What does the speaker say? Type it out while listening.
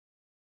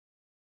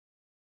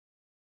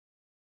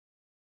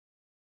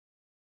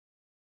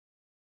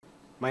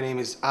My name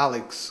is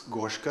Alex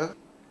Gorchkov,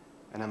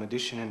 and I'm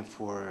auditioning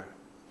for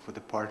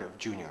the part of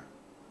Junior.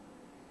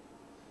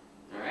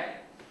 All right.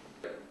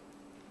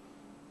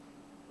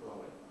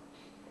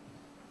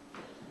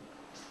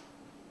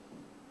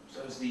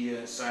 So is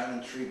the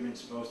silent treatment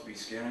supposed to be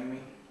scaring me?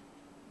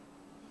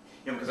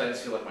 You know, because I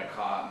just feel like my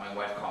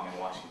wife caught me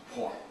watching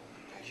porn.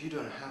 You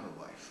don't have a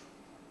wife.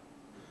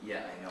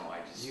 Yeah, I know, I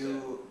just...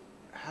 You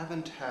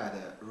haven't had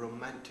a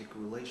romantic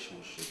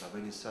relationship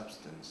of any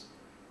substance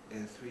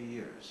in 3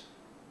 years.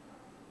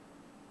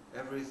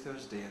 Every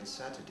Thursday and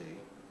Saturday,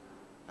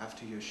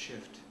 after your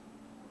shift,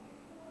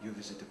 you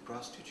visit a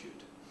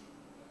prostitute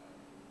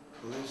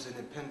who lives in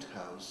a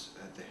penthouse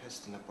at the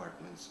Heston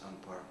Apartments on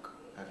Park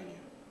Avenue.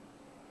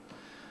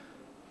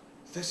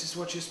 This is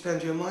what you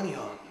spend your money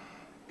on,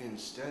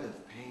 instead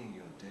of paying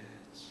your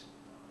debts.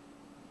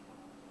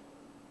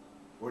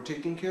 Or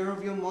taking care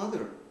of your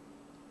mother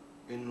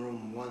in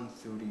room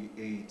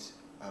 138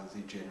 of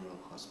the General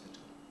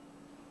Hospital.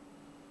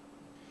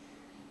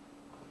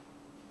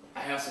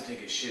 I also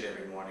take a shit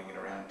every morning at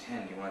around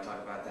 10. You want to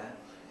talk about that?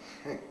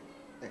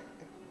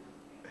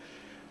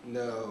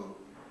 No,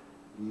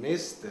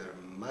 Mr.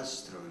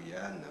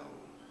 Mastroianni,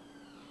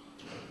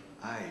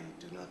 I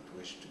do not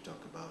wish to talk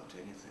about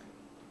anything.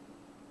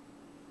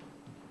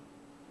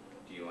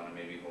 Do you want to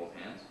maybe hold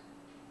hands?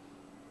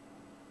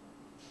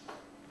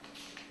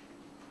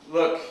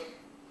 Look,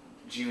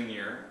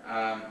 Junior,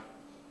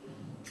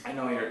 I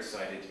know you're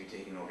excited to be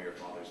taking over your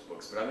father's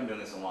books, but I've been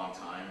doing this a long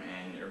time,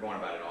 and you're going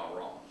about it all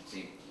wrong.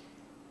 See,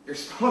 you're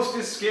supposed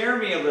to scare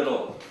me a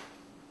little.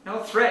 You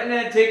know, threaten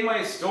to take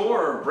my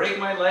store, or break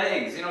my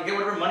legs, you know, get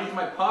whatever money's in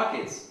my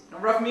pockets. You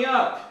know, rough me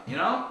up, you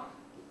know?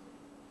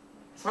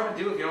 It's hard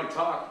to do if you don't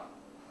talk.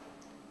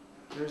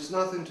 There's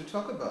nothing to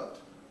talk about.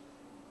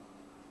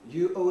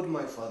 You owed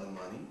my father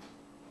money.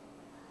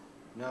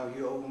 Now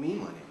you owe me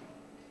money.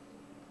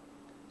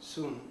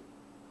 Soon,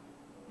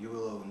 you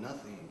will owe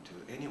nothing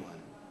to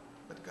anyone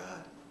but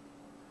God.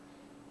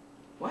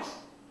 What?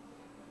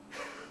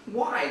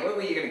 Why? What,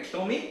 were you going to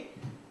kill me?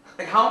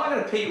 Like, how am I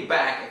going to pay you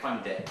back if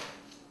I'm dead?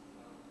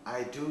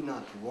 I do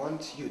not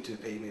want you to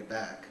pay me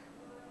back.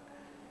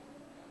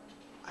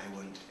 I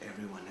want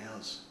everyone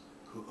else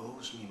who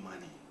owes me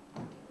money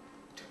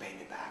to pay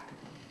me back.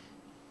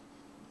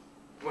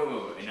 Wait,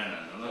 no,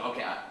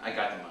 okay, I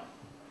got the money.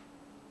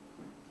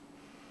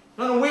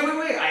 No, wait,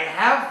 I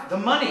have the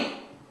money.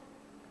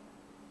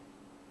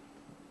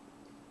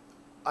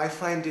 I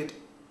find it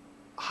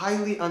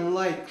highly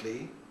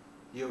unlikely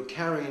you're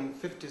carrying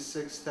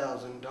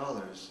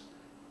 $56,000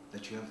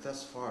 that you have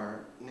thus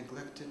far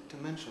neglected to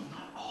mention.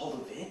 Not all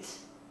of it.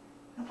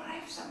 No, but I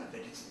have some of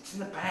it. It's in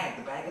the bag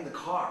in the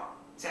car.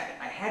 I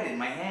had it in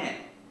my hand.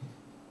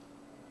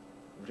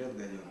 Вряд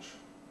гаденыш.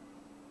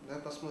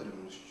 Давай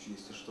посмотрим,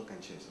 если что,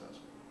 кончай сразу.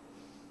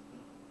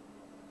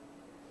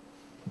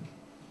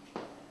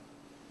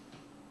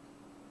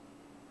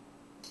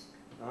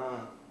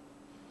 Ah,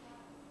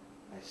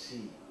 I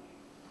see.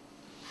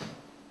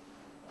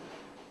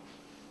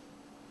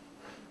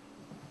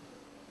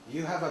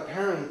 You have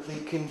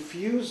apparently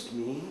confused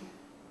me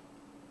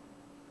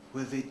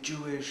with a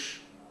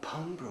Jewish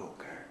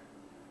pawnbroker.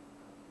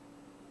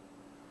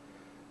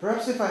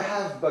 Perhaps if I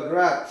have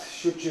Bagrat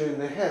shoot you in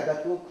the head,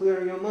 that will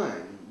clear your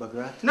mind.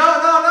 Bagrat? No,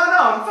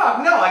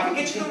 fuck, no, I can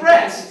get you the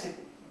rest.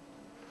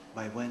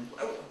 By when?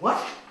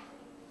 What?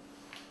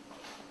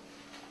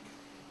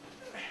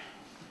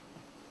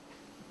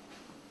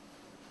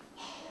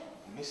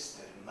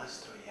 Mr.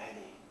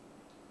 Mastroianni,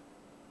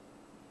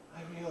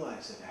 I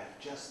realize that I have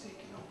just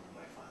taken over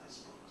my father's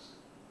books,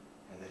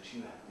 and that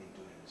you have been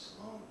doing this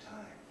a long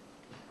time.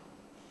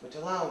 But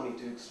allow me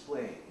to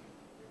explain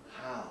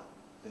how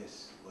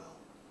this will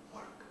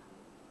work.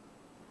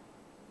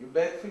 You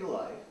beg for your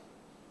life,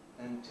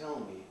 and tell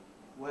me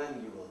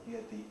when you will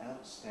get the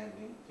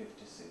outstanding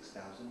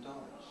 $56,000.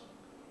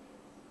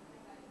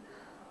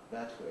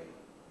 That way,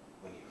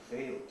 when you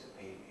fail to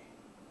pay me,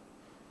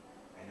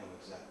 I know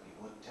exactly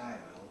what time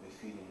I will be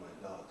feeding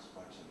my dogs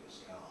parts of your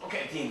scalp.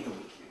 Okay, at the end of the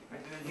week.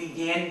 At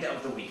the end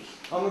of the week.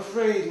 I'm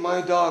afraid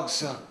my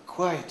dogs are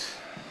quite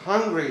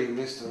hungry,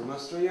 Mr.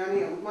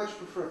 Mastroianni. I would much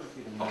prefer to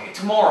feed them. Okay,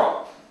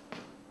 tomorrow.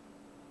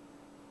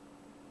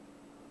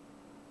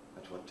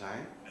 At what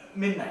time?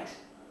 Midnight.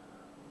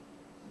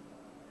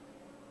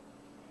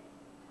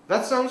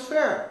 That sounds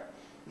fair.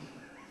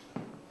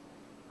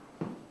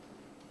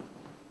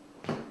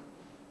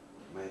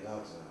 My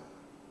dogs are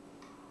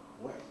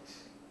white,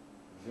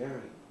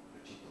 very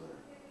particular,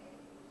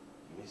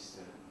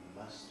 Mr.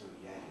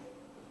 Mastroianni.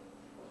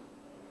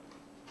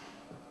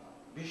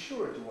 Be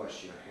sure to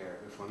wash your hair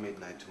before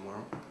midnight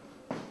tomorrow,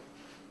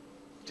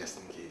 just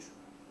in case.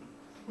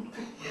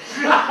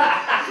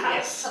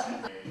 Yes.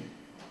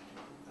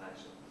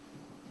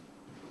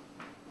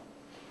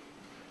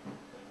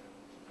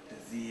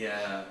 Is the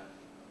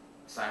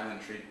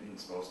silent treatment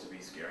supposed to be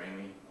scaring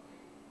me?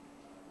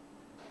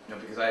 No,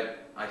 because I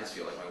just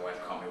feel like my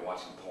wife caught me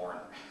watching porn.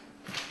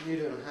 You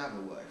don't have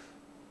a wife.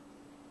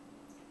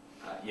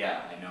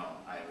 Yeah, I know.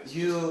 I was.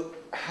 You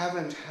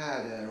haven't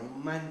had a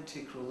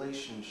romantic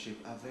relationship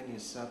of any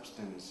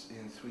substance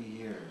in 3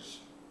 years.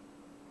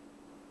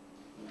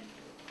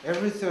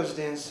 Every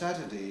Thursday and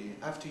Saturday,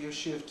 after your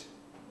shift,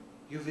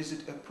 you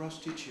visit a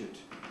prostitute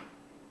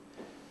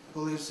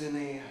who lives in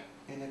a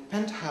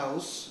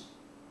penthouse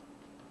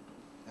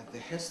at the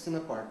Heston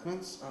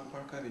Apartments on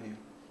Park Avenue.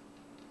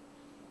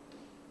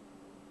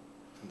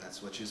 And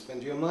that's what you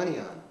spend your money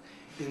on,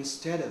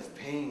 instead of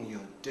paying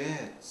your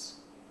debts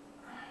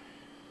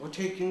or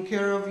taking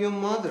care of your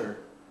mother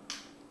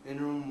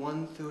in room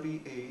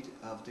 138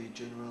 of the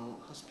General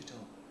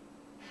Hospital.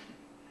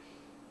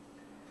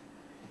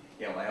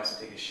 Yeah, well, I also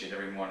take a shit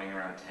every morning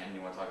around 10.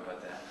 You want to talk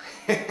about that?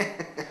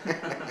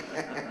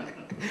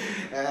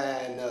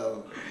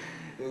 No,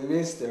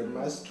 Mr.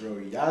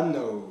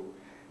 Mastroianno.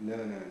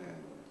 No.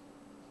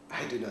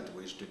 I do not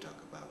wish to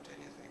talk about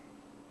anything.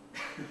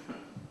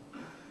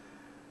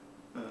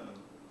 Do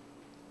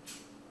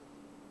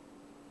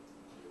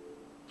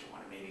you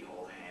want to maybe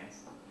hold hands?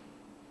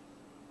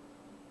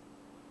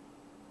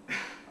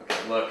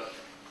 Okay, look.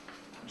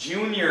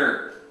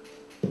 Junior,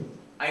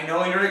 I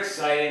know you're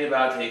excited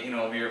about taking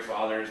over your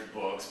father's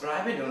books, but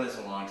I've been doing this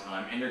a long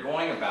time, and you're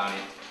going about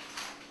it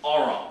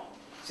all wrong.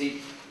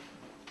 See,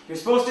 you're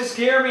supposed to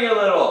scare me a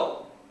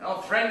little. You know,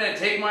 threaten to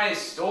take my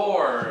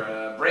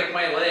store, break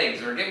my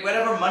legs, or get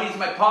whatever money's in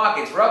my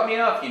pockets. Rub me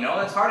up, you know.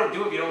 That's hard to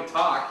do if you don't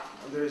talk.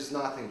 There is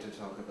nothing to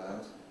talk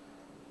about.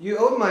 You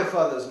owed my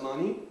father's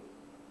money.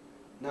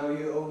 Now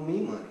you owe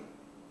me money.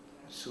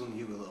 Soon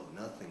you will owe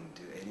nothing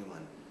to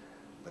anyone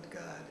but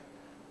God.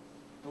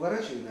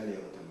 Поворачивай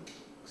налево там,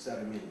 к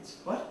старой мельнице.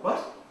 What?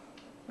 Why?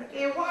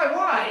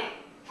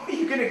 Are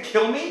you gonna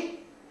kill me?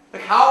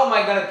 Like, how am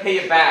I gonna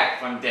pay you back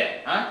if I'm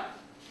dead, huh?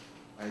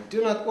 I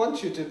do not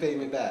want you to pay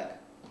me back.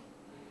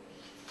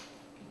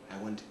 I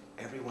want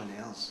everyone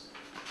else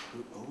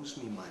who owes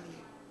me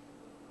money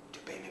to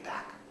pay me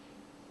back.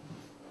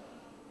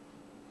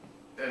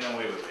 No,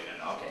 wait,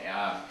 no, okay,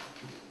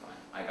 fine,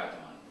 I got the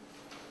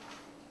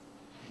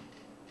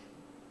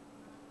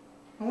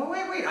money.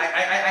 Wait,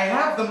 I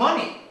have the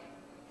money.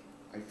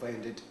 I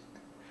find it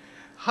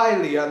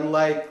highly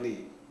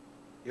unlikely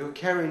you're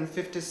carrying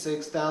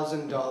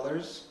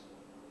 $56,000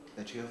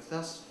 that you have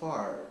thus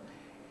far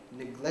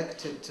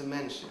neglected to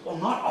mention. Well,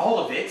 not all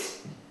of it,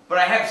 but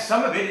I have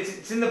some of it.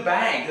 It's in the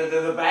bag.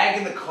 The bag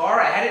in the car,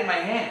 I had it in my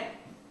hand.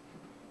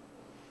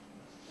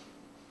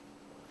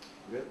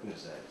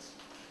 Мерзавец.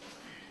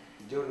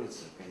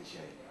 Дернется,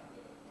 кончай.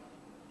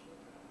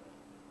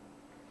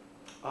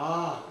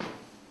 Ah,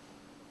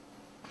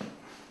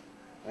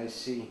 I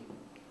see.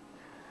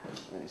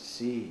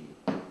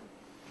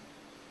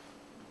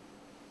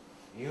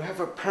 You have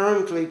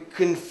apparently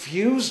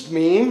confused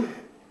me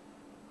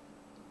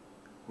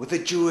with a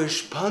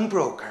Jewish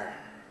pawnbroker.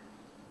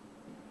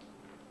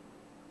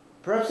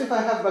 Perhaps if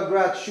I have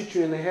Bagrat shoot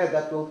you in the head,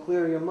 that will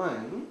clear your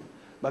mind.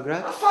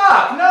 Bagrat? Oh,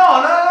 fuck! No!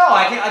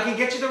 I can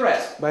get you the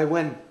rest. By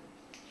when?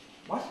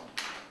 What?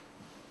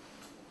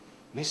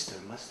 Mr.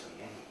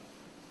 Mastroianni,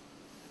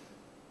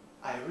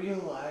 I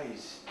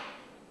realize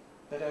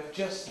that I've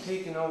just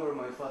taken over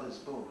my father's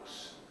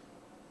books,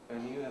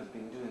 and you have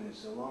been doing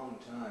this a long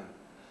time.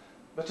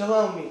 But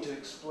allow me to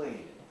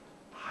explain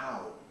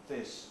how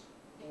this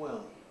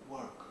will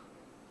work.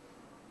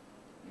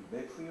 You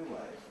beg for your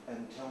life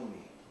and tell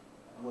me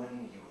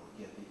when you will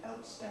get the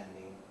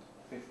outstanding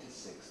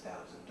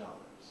 $56,000.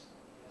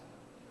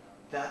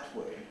 That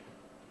way,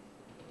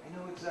 I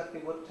know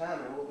exactly what time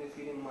I will be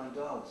feeding my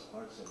dogs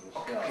parts of your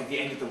stuff. Okay, the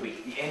end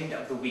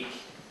of the week.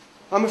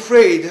 I'm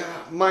afraid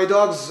my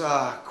dogs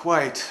are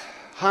quite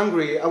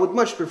hungry. I would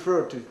much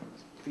prefer to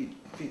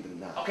feed them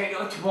now. Okay,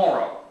 no,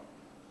 tomorrow.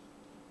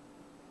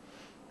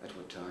 At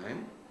what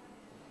time?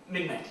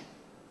 Midnight.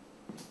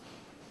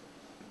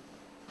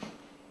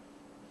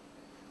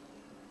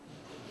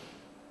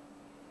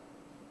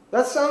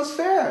 That sounds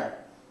fair.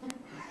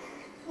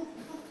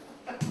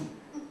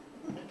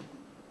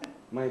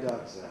 My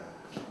dogs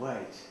are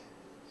quite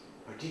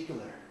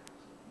particular,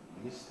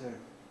 Mr.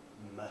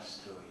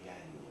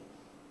 Mastroianni.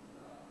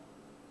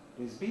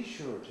 Please be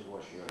sure to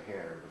wash your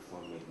hair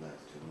before midnight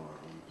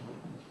tomorrow.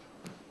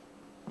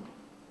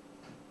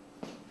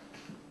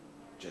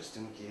 Just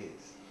in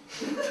case.